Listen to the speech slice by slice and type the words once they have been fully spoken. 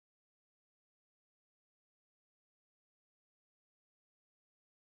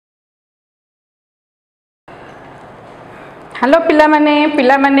Hello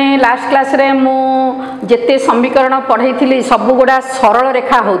पिलामाने last class रे मु जेते समीकरण पढ़ाई थी सब गुड़ा सरल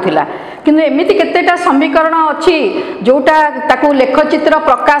रेखा होता किंतु एमती केतेटा समीकरण अच्छी जोटा ताकू लेखचित्र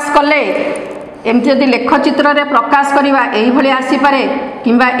प्रकाश कले एमती जदि लेखचित्र रे प्रकाश करवा यही आसीपे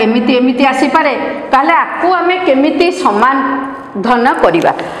कि एमती एमती आसीपे ताले आकु आमे केमिति समाधान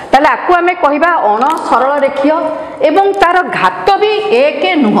करवा ताले आकु आमे कहवा अण सरल रेखीय एवं तार घात भी एक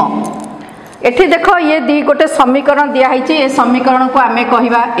नुह। एठी देखो ये दी गोटे समीकरण दिखाई ये समीकरण को आमे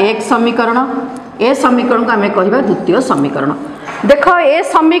कहवा एक समीकरण ए समीकरण को आमे कहवा द्वितीय समीकरण। देखो ए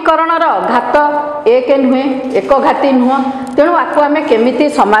समीकरण घात एक नुहे एक घाती नुह तेणु आपको आमे केमिति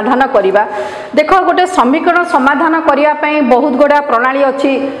समाधान करवा। देखो गोटे समीकरण समाधान करने बहुत गुड़ा प्रणाली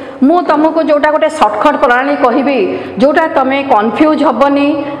अच्छी मु तुमको जोटा गोटे सर्टकट प्रणाली कहबी जोटा तुम कन्फ्यूज हबनी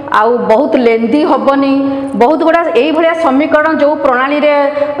आउ बहुत लेंदी हबनी बहुत गुड़ा यही भाया समीकरण जो प्रणाली रे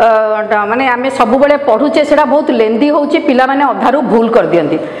माने आमे सब बेले पढ़ुचे से बहुत लेंदी होची पिला माने अधारू भूल कर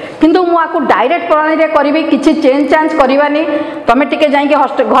दियंती किंतु मु आकु डायरेक्ट प्रणाली रे करबी किछि चेंज चांज करवानी तमे टिके जाइके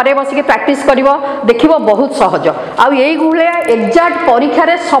घरे बसिके प्रैक्टिस करिवो देखिवो बहुत सहज आउ यही भाया एग्जैक्ट परीक्षा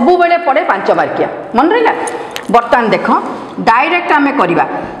रे सब बेले पड़े 5 मार्किया मन रहिला। बर्तमान देख डायरेक्ट आमे करवा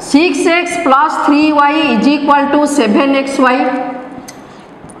 6x + 3y = 7xy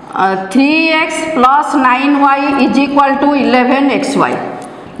 3x + 9y = 11xy।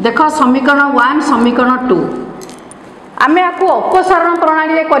 देख समीकरण 1 समीकरण 2 आमे आपको अपसारण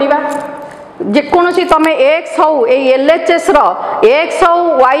प्रणाली रे करवा जेकोसी तुम x हो LHS रो x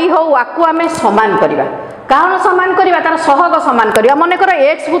हो y हो आपको आमे समान करवा कारण समान करवा तार सहग समान करवा मन कर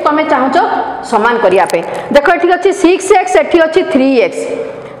x को तुम चाहूच समान करने देख ये अच्छी 6x एटी अच्छी 3x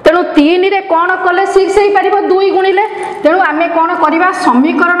तेणु 3 रे कौन कले 6 हो पार 2 गुणिले तेणु आमे कौन करवा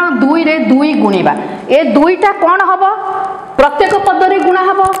समीकरण 2 रे 2 गुणिबा ए दुईटा कौन हम प्रत्येक पद रे गुणा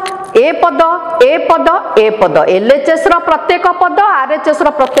हम ए पद ए पद ए पद LHS रो प्रत्येक पद RHS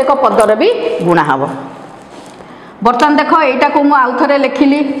रो प्रत्येक पद रे भी गुणा हम। बर्तमान देख एटा को मु आउ थरे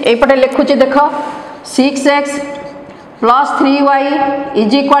लिखिली एपटे लिखुची देख 6x + 3y =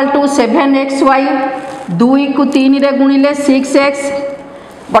 7xy 2 को 3 रे गुणिले 6x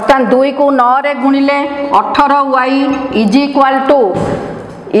बर्तमान 2 को 9 रे गुणिले 18y =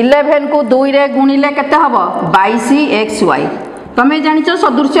 11 को 2 रे गुणिले केते हबो 22xy। तमे जानिछ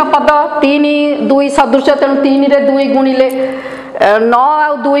सदृश्य पद 3 2 सदृश्य तेणु 3 रे 2 गुणिले 9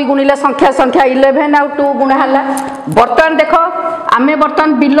 आउ 2 गुणिले संख्या संख्या 11 आउ 2 गुणा हला। बर्तमान देख आमे बर्तमान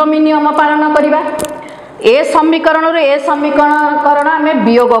बिलोमी नियम पालन करिबा ए समीकरण रे ए समीकरण आमे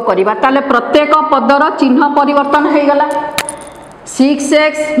वियोग करिबा ताले प्रत्येक पदर चिन्ह परिवर्तन हे गला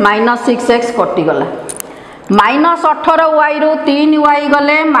 6x - 6x कटि गला -18y रु 3y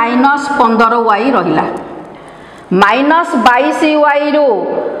गले -15y रहिला -22y रु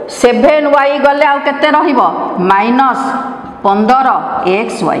 7y गले आउ केते रहिबो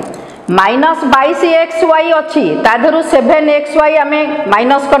 -15xy -22xy अच्छी ताधरू 7xy आमे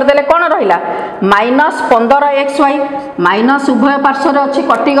माइनस कर देले कौन रहिला -15xy माइनस उभय पार्श्व अच्छी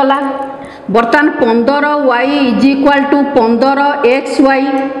कटि गला। बर्तमान 15y = 15xy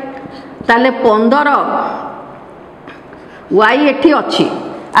ताले 15y एठी अच्छी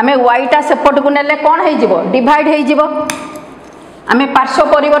आमे y टा सेपट को नेले कौन हे जिवो डिवाइड हे जिवो आमे पार्श्व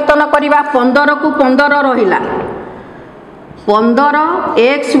परिवर्तन करिवा 15 को 15 रहिला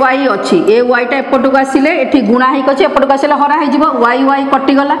 15xy अच्छी ए y टा एपट को आसिले एठी गुणा हे कछि एपट को आसिले हरा हे जिवो y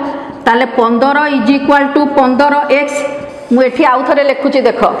कटि गला ताले 15 = 15x मु एठी आउ थरे लिखुची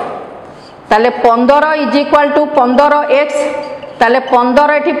देख ताले 15 = 15x ताले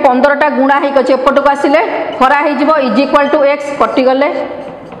 15 एठी 15 टा गुणा हे कछि एपट को आसिले हरा हे जिवो = x कटि गले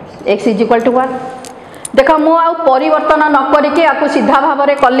x = 1। देख मु आउ परिवर्तन न करके आपको सीधा भाव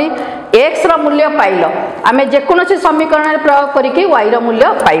में कली x रो मूल्य पाइल आमे जेकोसी समीकरण रे प्रयोग करके y रो मूल्य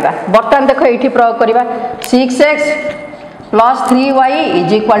पाइबा। बर्तमान देख एठी प्रयोग करबा 6x + 3y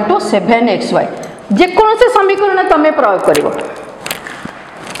 = 7xy जेकोसी समीकरण तमे प्रयोग करिवो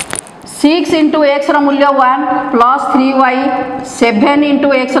 6 × x रो मूल्य 1 + 3y 7 ×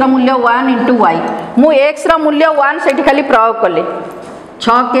 x रो मूल्य 1 × y मु x रो मूल्य 1 सेठी खाली प्रयोग कले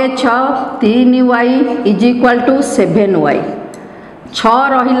 6 के 6 3y = 7y 6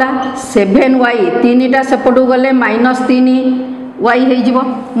 रहिला 7y 3 टा सेपटू गले -3y हे जिवो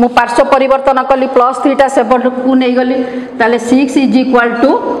मु पार्श्व परिवर्तन कली +3 टा सेपट को नै गली ताले 6 =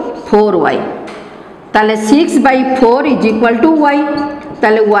 4y ताले 6/4 = y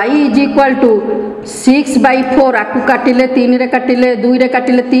ताले y = 6/4 आकु काटिले 3 रे काटिले 2 रे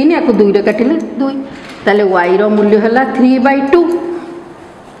काटिले 3 आकु 2 रे काटिले 2 ताले y रो मूल्य हला 3/2।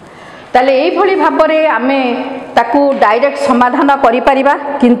 ताले एई भली भाबरे आमे ताकू डायरेक्ट समाधान करि परिबा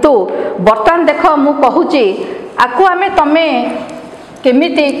किंतु बर्तमान देख मु कहूची आकु आमे तमे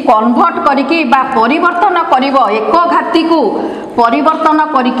केमिति कन्वर्ट करिकी बा परिवर्तन करिवो एक घाती को परिवर्तन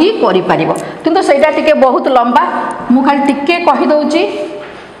करिकी करि पारिबो किंतु सेटा टिके बहुत लंबा मु खाली टिके कहि दउची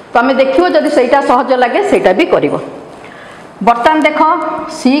तमे देखियो जदि सेटा सहज लागे सेटा भी करिवो। बर्तमान देख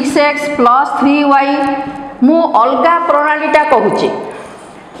 6x + 3y मु अलगा प्रणालीटा कहूची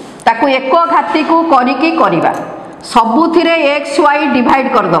ताकू एक घाती को करिकी करिबा सबुथिरे x y डिवाइड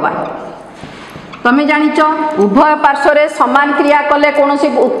कर दबा। तमे जानिच उभय पार्श्व रे समान क्रिया कले कोनोसी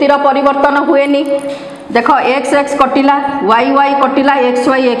उत्तर परिवर्तन हुएनी। देख x x कटिला y y कटिला x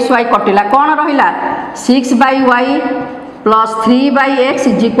y कटिला कौन रहिला 6/y + 3/x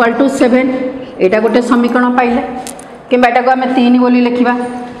 = 7 एटा गोटे समीकरण पाइले किंबा एटा को हमें 3 बोली लिखिबा।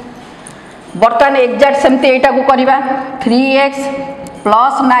 बर्तमान एग्जैक्ट सेमते एटा को करिबा 3x +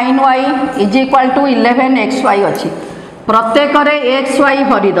 9y = 11xy अछि प्रत्येक रे xy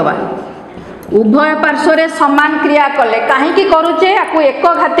भरी दबा उभय पार्श्व रे समान क्रिया कले कहीं करूचे आपको एक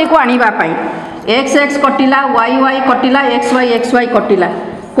घाती को आनिबा पाई x x कटिला y y कटिला x y कटिला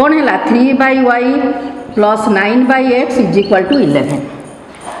कौन है 3/y + 9/x = 11।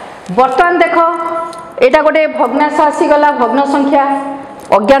 बर्तमान देख एटा गोटे भग्नांश आसीगला भग्न संख्या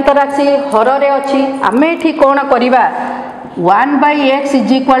अज्ञात राशि हर रे अछि आमे एठी कोन करिबा 1/x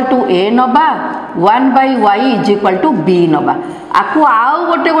 = a नबा 1/y = b नबा आकु आउ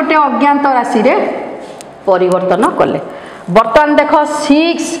गोटे गोटे अज्ञात राशि रे परिवर्तन कले। बर्तमान देख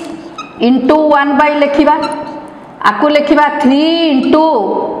 6 × 1 लिखिबा आकु लिखिबा 3 ×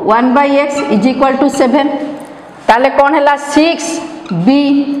 1/x = 7 ताले कौन है 6b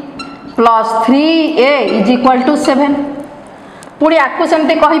 + 3a = 7 पुणी आकु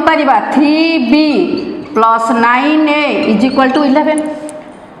सेमते कहि परिबा 3b + 9a = 11।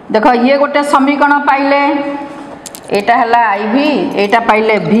 देख ये गोटे समीकरण पाइले एटा हला iv एटा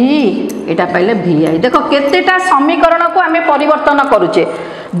पाइले v एटा पाइले vi। देख केतेटा समीकरण को आमे परिवर्तन करूचे।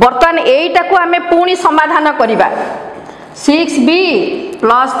 बर्तमान एटा को आमे पुणी समाधान करिबा 6b +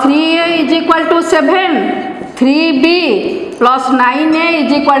 3a = 7 3b + 9a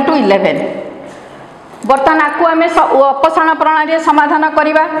 = 11। बर्तमान आकु आमे अपसारण प्रणाली समाधान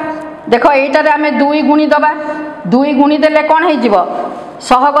करिबा। देख एटारे आमे 2 गुणी दबा 2 गुणी देले कोन हे जिवो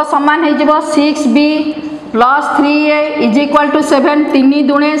सहग समान हे जिवो 6b + 3a = 7 3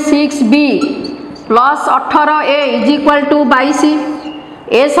 दुणे 6b + 18a = 22।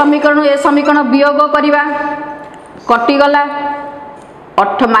 ए समीकरण वियोग करिबा कटि गला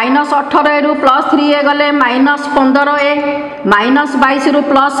 -18 रु +3a गले -15a -22 रु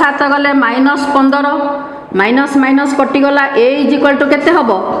 +7 गले -15 माइनस माइनस कटि गला a = केते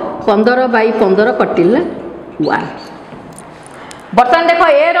हबो 15/15 कटिले 1। बर्तमान देख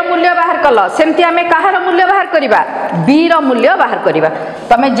ए रो मूल्य बाहर कल सेमती आमे कहार मूल्य बाहर करिबा b रो मूल्य बाहर करिबा।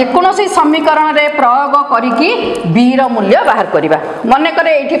 तमे जे कोनोसी समीकरण रे प्रयोग करिकी b रो मूल्य बाहर करिबा। मने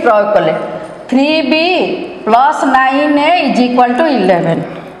करे एठी प्रयोग कले 3b + 9a = 11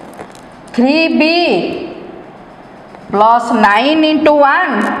 3b + 9 ×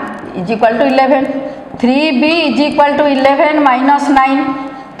 1 = 11 3b = 11 - 9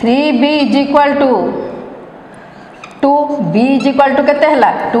 3b = 2 b = केते हला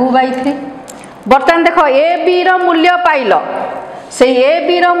 2/3। बर्तमान देख ए बी रो मूल्य पाइल से ए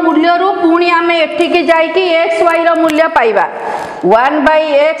बी रो मूल्य रु पुणी आमे एठी के जाई कि x y रो मूल्य पाइबा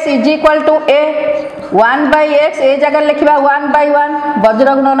 1/x = a 1/x ए जगह लिखिबा 1/1 वज्र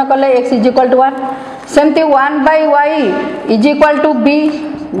गुणन कले x = 1 सेमती 1/y = b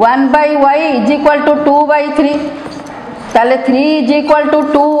 1/y = 2/3 ताले 3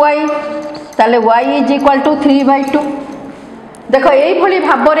 = 2y ताले y = 3/2। देख यही भली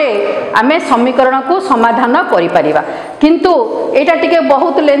भाव में आमे समीकरण को समाधान करि परिबा किंतु एटा टिके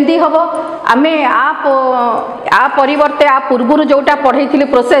बहुत लेंदी हबो। आमे आ परिवर्ते आ पूर्व जोटा पढ़ेइथिली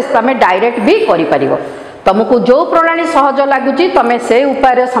प्रोसेस तमे डायरेक्ट भी करि परिबो। तुमको जो प्रणाली सहज लागुची तमे से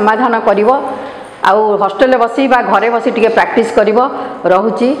उपाय समाधान करिवो आउ हॉस्टल बसी बा घरे बसी टिके प्रैक्टिस करिवो।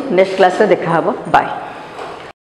 रहुची नेक्स्ट क्लास रे देखा हबो। बाय।